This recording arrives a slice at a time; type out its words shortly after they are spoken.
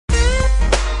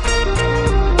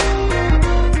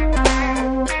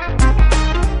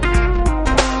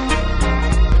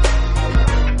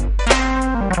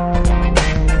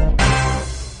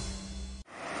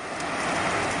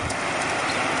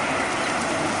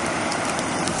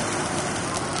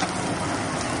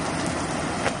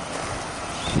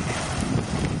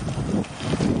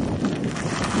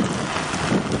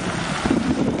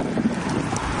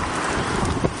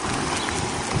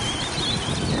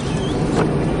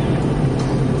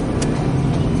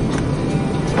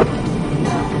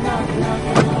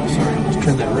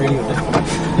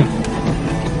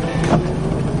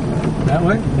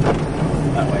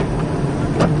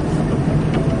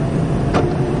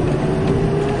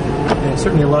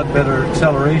certainly a lot better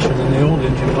acceleration than the old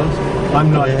engine was.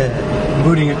 I'm not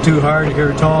booting it too hard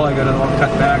here at all. I got it all cut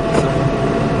back. So.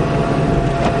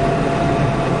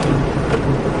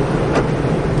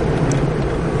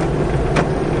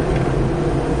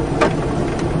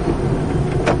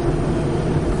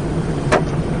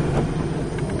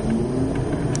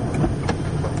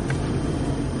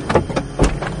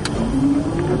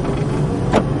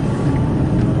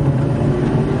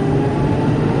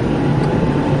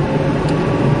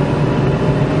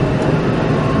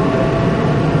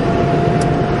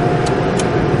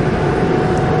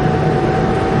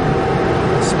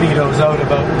 Speedo's out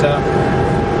about,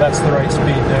 that's the right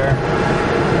speed there.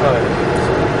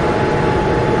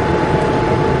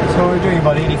 So we're doing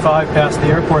about 85 past the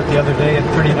airport the other day at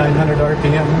 3,900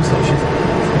 RPM, so she's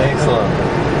excellent.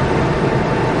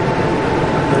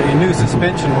 The new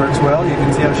suspension works well. You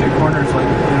can see how she corners, like,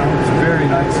 you know, it's very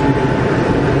nice.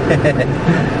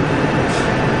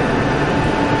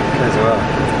 As well.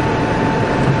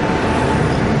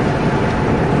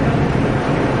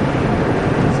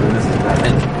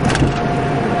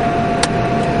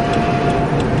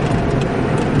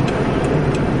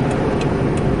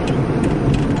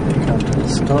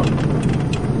 Stop.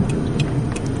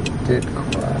 Dead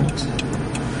quiet.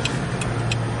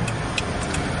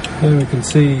 And we can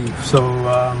see, so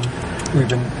we've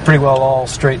been pretty well all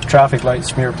straight traffic lights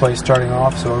from your place starting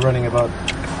off, so we're running about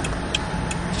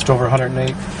just over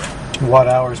 108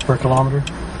 watt-hours per kilometer.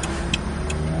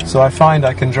 So I find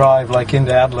I can drive like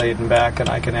into Adelaide and back, and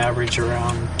I can average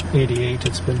around 88.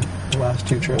 It's been the last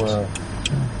two trips. Wow.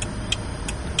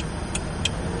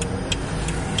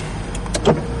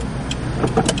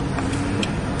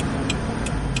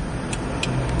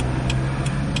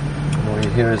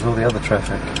 Here is all the other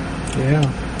traffic. Yeah.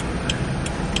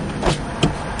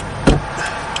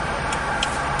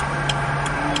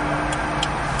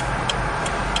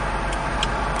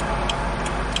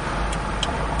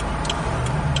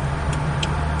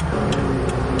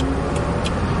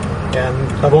 And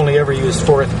I've only ever used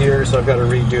fourth gear, so I've got to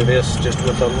redo this just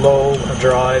with a low, a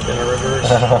drive, and a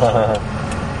reverse.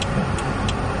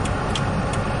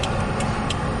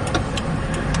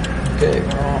 Okay,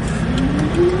 we're off.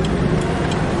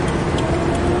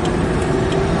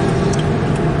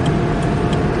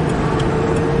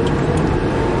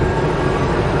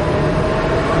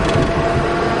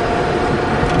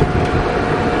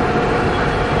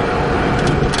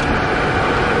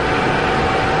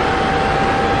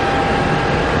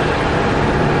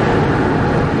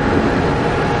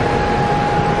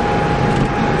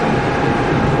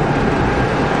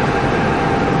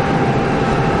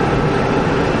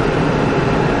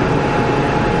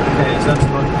 That's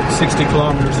about 60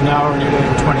 kilometers an hour and you're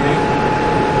doing 28.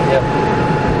 Yep.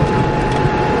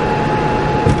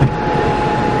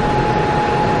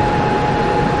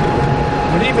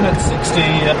 But even at 60,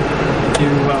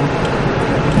 you've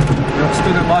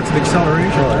still got lots of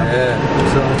acceleration. Oh, yeah.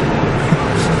 So.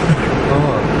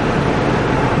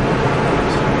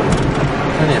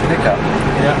 Plenty of pickup.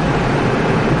 Yeah.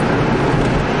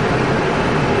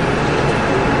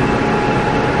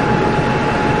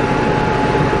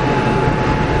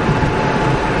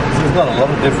 There's not a lot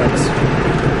of difference.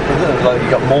 Like you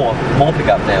got more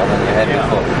pickup now than you had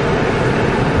before.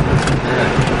 Yeah.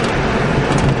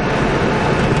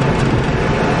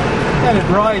 And it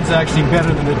rides actually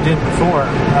better than it did before.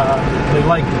 They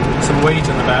like some weight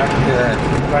in the back.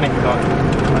 Yeah. Running about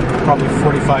probably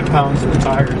 45 pounds in the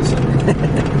tires.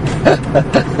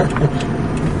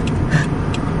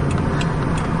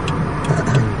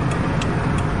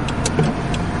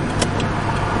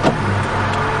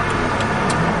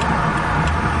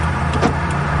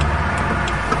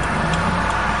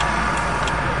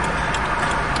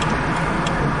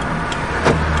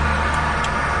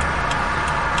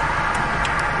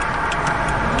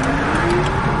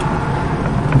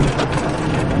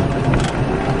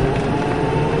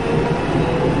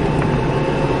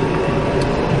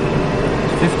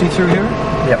 50 through here?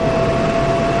 Yep.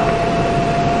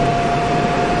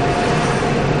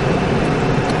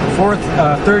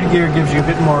 Third gear gives you a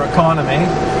bit more economy,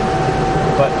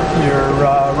 but you're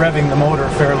revving the motor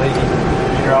fairly.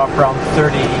 You're off around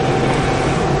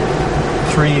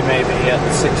 33 maybe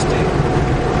at 60.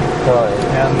 Right.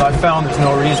 And I found there's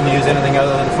no reason to use anything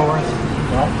other than fourth.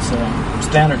 Well, it's a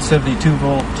standard 72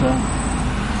 volt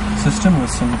system with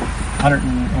some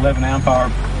 111 amp hour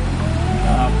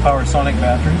power sonic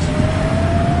batteries.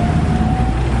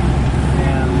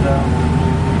 And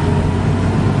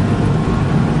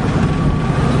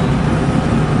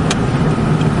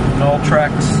an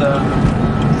all-tracks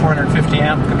 450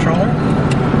 amp controller.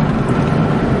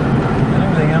 And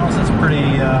everything else is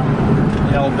pretty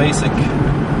basic,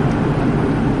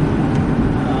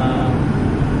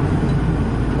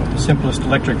 the simplest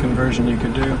electric conversion you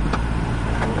could do.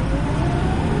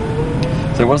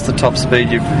 So what's the top speed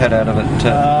you've had out of it?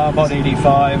 About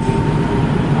 85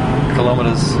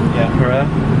 kilometres per hour?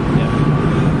 Yeah.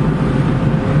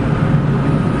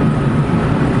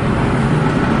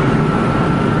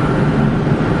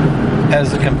 How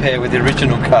does it compare with the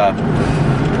original car?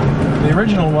 The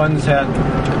original ones had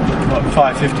about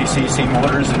 550cc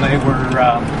motors, and they were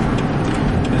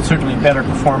certainly better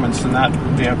performance than that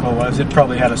vehicle was. It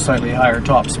probably had a slightly higher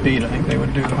top speed. I think they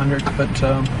would do 100, but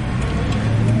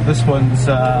this one's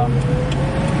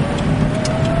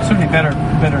certainly better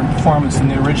performance than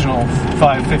the original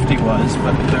 550 was.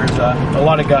 But there's a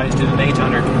lot of guys did an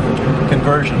 800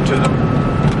 conversion to them,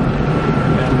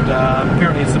 and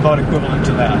apparently it's about equivalent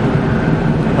to that.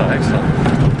 Oh, excellent.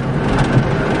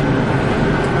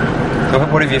 So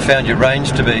what have you found your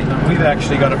range to be? We've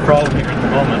actually got a problem here at the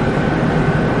moment.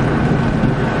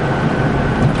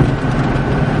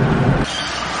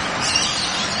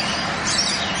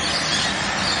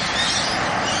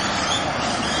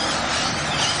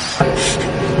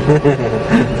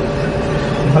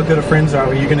 How good of friends are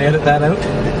we? You going to edit that out?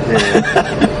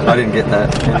 Yeah, I didn't get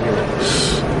that.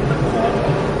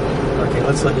 Okay,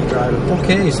 let's let you drive it.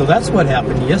 Okay, so that's what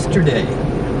happened yesterday.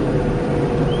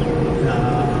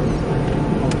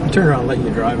 Turn around and let you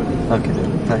drive it. Okay,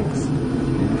 thanks.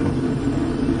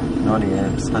 90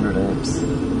 amps, 100 amps.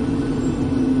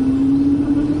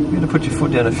 You're going to put your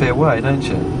foot down a fair way, don't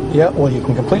you? Yeah, well, you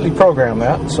can completely program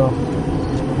that, so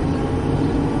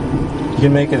you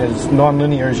can make it as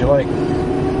non-linear as you like.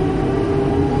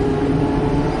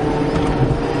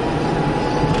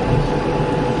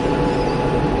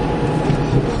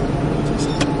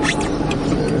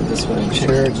 This way,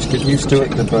 Sure, just get used to it.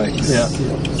 Check the brakes. Yeah.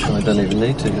 So I don't even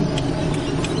need to. You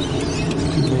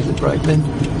need the brake then?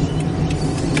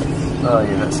 Oh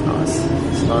yeah, that's nice.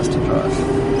 It's nice to drive.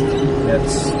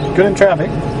 It's good in traffic.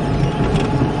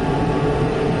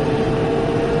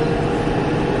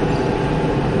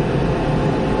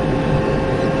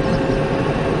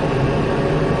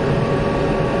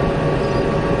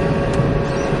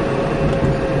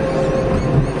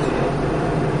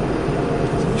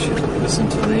 Listen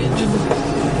to the engine a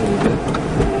little bit.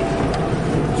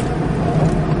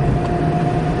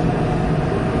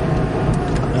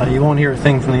 You won't hear a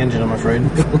thing from the engine, I'm afraid,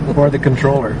 or the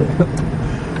controller.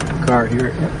 Car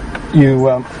here.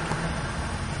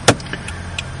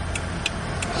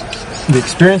 The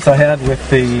experience I had with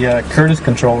the Curtis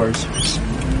controllers.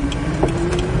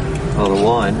 Oh, the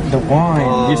whine. The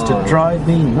whine used to drive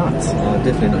me nuts. Oh,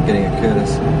 definitely not getting a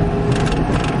Curtis.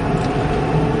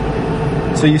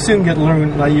 So you soon you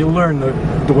learn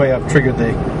the way I've triggered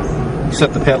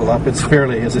set the pedal up. It's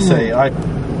fairly, as I say, I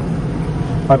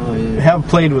have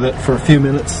played with it for a few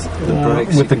minutes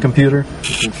with the computer.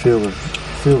 You can feel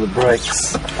the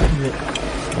brakes.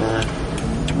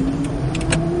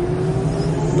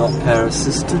 Not power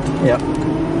assisted. Yeah.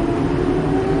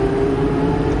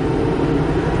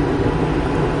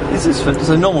 Is this for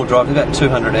so normal drive? About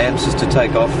 200 amps just to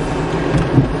take off.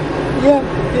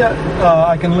 Yeah.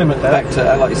 I can limit that. Back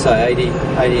to, like you say, 80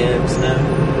 amps now.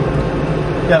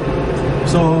 Yeah.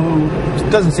 So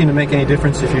it doesn't seem to make any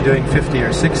difference if you're doing 50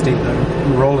 or 60. The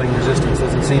rolling resistance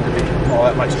doesn't seem to be all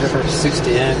that much different.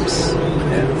 60 amps.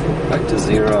 Yeah. Back to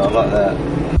 0. I like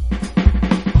that.